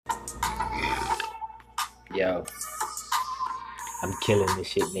Yo, I'm killing this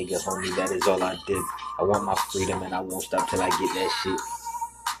shit, nigga, homie. That is all I did. I want my freedom and I won't stop till I get that shit.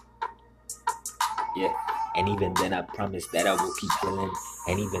 Yeah. And even then I promised that I will keep killing.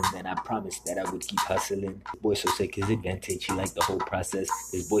 And even then I promised that I would keep hustling. This boy so sick, his advantage, he like the whole process.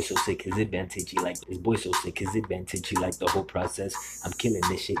 This boy so sick, his advantage, he like this boy so sick, his advantage, he like the whole process. I'm killing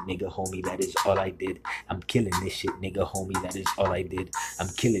this shit, nigga, homie, that is all I did. I'm killing this shit, nigga, homie, that is all I did. I'm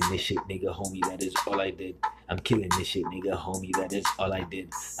killing this shit, nigga, homie, that is all I did. I'm killing this shit, nigga, homie, that is all I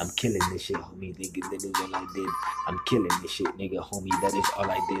did. I'm killing this shit, homie, nigga, that is all I did. I'm killing this shit, nigga, homie, that is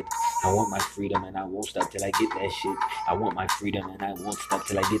all I did. I want my freedom and I won't stop till I get that shit. I want my freedom and I won't stop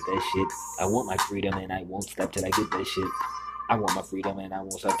till I get that shit. I want my freedom and I won't stop till I get that shit. I want my freedom and I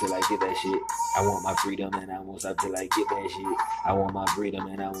won't stop till I get that shit. I want my freedom and I won't stop till I get that shit. I want my freedom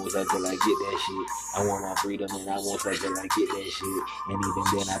and I won't stop till I get that shit. I want my freedom and I won't stop till I get that shit. And even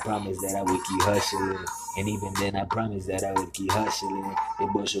then I promise that I would keep hustling. And even then I promise that I would keep hustling. The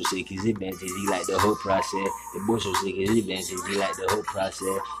boy so sick his advantage, he like the whole process. The boy so sick his advantage, he like the whole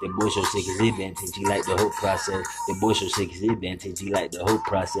process. The boy so sick his advantage, he like the whole process. The boy so sick his advantage, he like the whole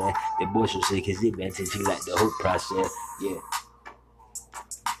process. The boy so sick his advantage, he like the whole process. Yeah.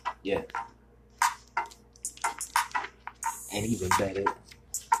 Yeah. And even better,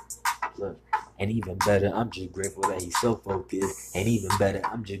 look, and even better, I'm just grateful that he's so focused. And even better,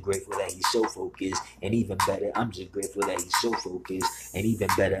 I'm just grateful that he's so focused. And even better, I'm just grateful that he's so focused. And even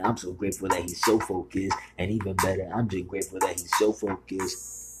better, I'm so grateful that he's so focused. And even better, I'm just grateful that he's so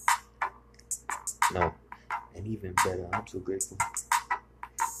focused. No. And even better, I'm so grateful.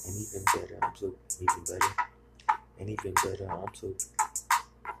 And even better, I'm so, even better. And even better, I'm so,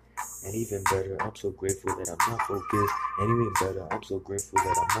 and even better, I'm so grateful that I'm not focused. And even better, I'm so grateful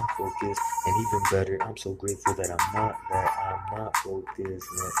that I'm not focused. And even better, I'm so grateful that I'm not focused.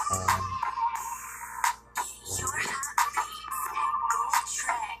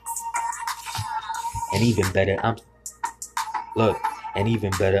 And even better, look. And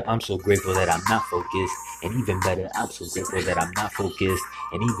even better, I'm so grateful that I'm not focused. And even better, I'm so grateful that I'm not focused.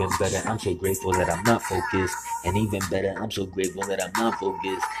 And even better, I'm so grateful that I'm not focused. And even better, I'm so grateful that I'm not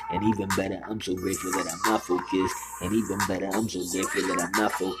focused. And even better, I'm so grateful that I'm not focused. And even better, I'm so grateful that I'm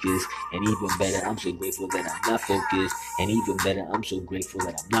not focused. And even better, I'm so grateful that I'm not focused. And even better, I'm so grateful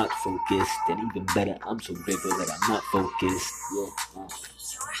that I'm not focused. And even better, I'm so grateful that I'm not focused. Yeah,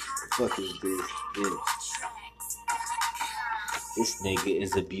 fuck is this? Yeah. This nigga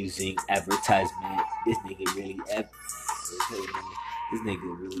is abusing advertisement. This nigga really this nigga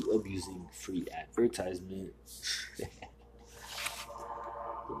really abusing free advertisement.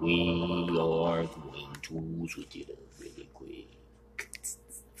 We are going to switch it up really quick.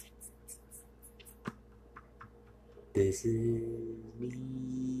 This is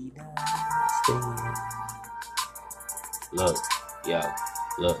me not staying. Look, yo,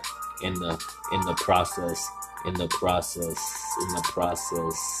 look, in the process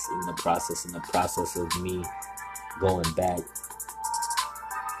of me going back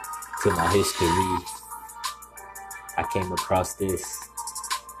to my history, I came across this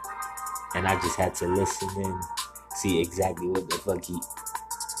and I just had to listen and see exactly what the fuck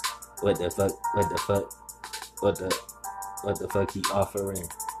he offering.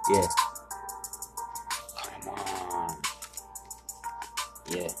 Yeah. Come on.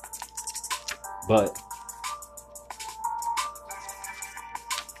 Yeah. But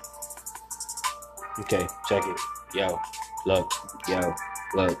okay, check it. Yo, look.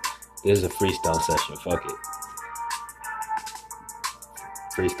 This is a freestyle session. Fuck it.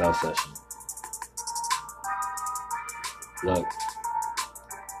 Freestyle session. Look.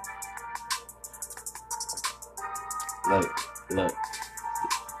 Oh, look.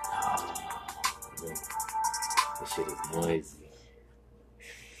 This shit is noisy.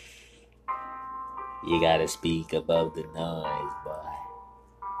 You gotta speak above the noise, boy.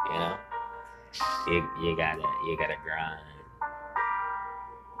 You know? You gotta grind.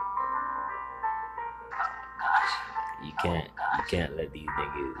 You can't let these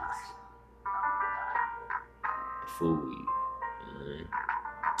niggas fool you.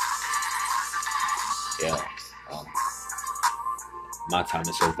 Yeah. My time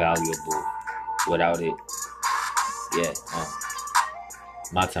is so valuable. Without it, yeah.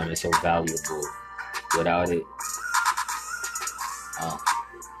 My time is so valuable. Without it,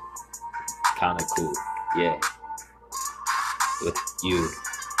 kinda cool. Yeah. With you,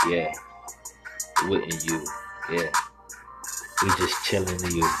 yeah. With you, yeah. We just chillin' to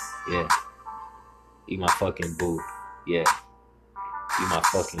you, yeah. You my fucking boo, yeah. You my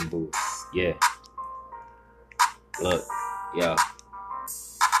fucking boo, yeah. Look, yo.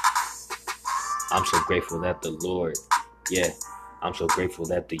 I'm so grateful that the Lord, yeah, I'm so grateful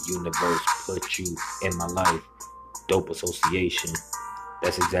that the universe put you in my life. Dope association.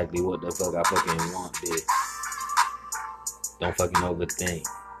 That's exactly what the fuck I fucking want, bitch. Don't fucking overthink.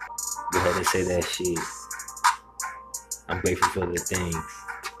 Go ahead and say that shit. I'm grateful for the things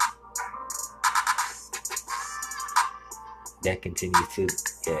that continue to,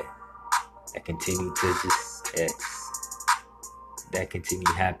 yeah, that continue to just, yeah, that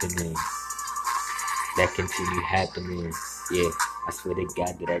continue happening. That continue happening. Yeah, I swear to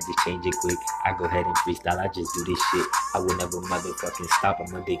God that I just change it quick. I go ahead and freestyle, I just do this shit. I will never motherfucking stop.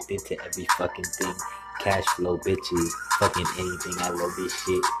 I'm addicted to every fucking thing. Cash flow, bitches, fucking anything. I love this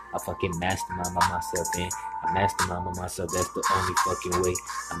shit. I fucking mastermind by myself, man. I mastermind by myself, that's the only fucking way.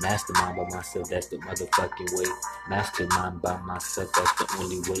 I mastermind by myself, that's the motherfucking way. Mastermind by myself, that's the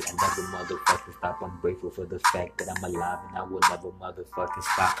only way. I never motherfucking stop. I'm grateful for the fact that I'm alive and I will never motherfucking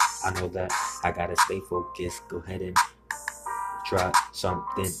stop. I know that I gotta stay focused. Go ahead and try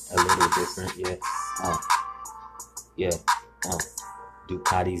something a little different, yeah. Yeah.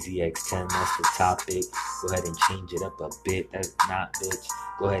 Ducati ZX10, that's the topic. Go ahead and change it up a bit. That's not, bitch.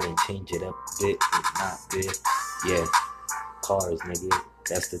 Go ahead and change it up a bit. It's not, bitch. Yeah. Cars, nigga.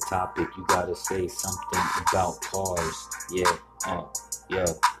 That's the topic. You gotta say something about cars. Yeah. Yo.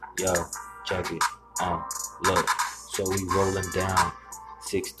 Check it. Look. So we rolling down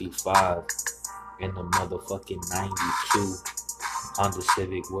 65 in the motherfucking 92. Honda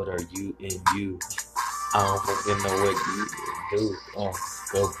Civic, what are you and you? I don't fucking know what you do.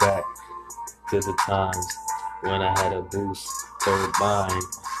 Go back to the times when I had a boost turbine.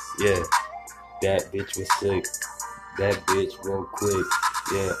 Yeah, that bitch was sick. That bitch real quick.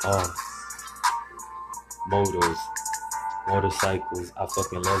 Yeah, motorcycles. I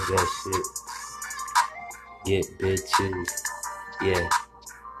fucking love that shit. Get bitches. Yeah,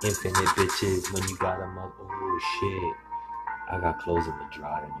 infinite bitches when you got them up. Oh shit. I got clothes in the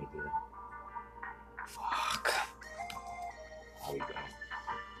dryer, nigga. Fuck. How we go?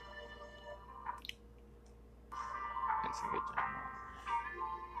 That's a good time.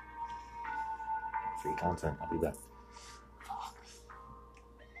 Free content. I'll be back.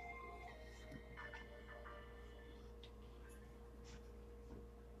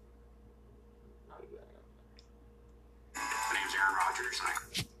 My name's Aaron Rodgers.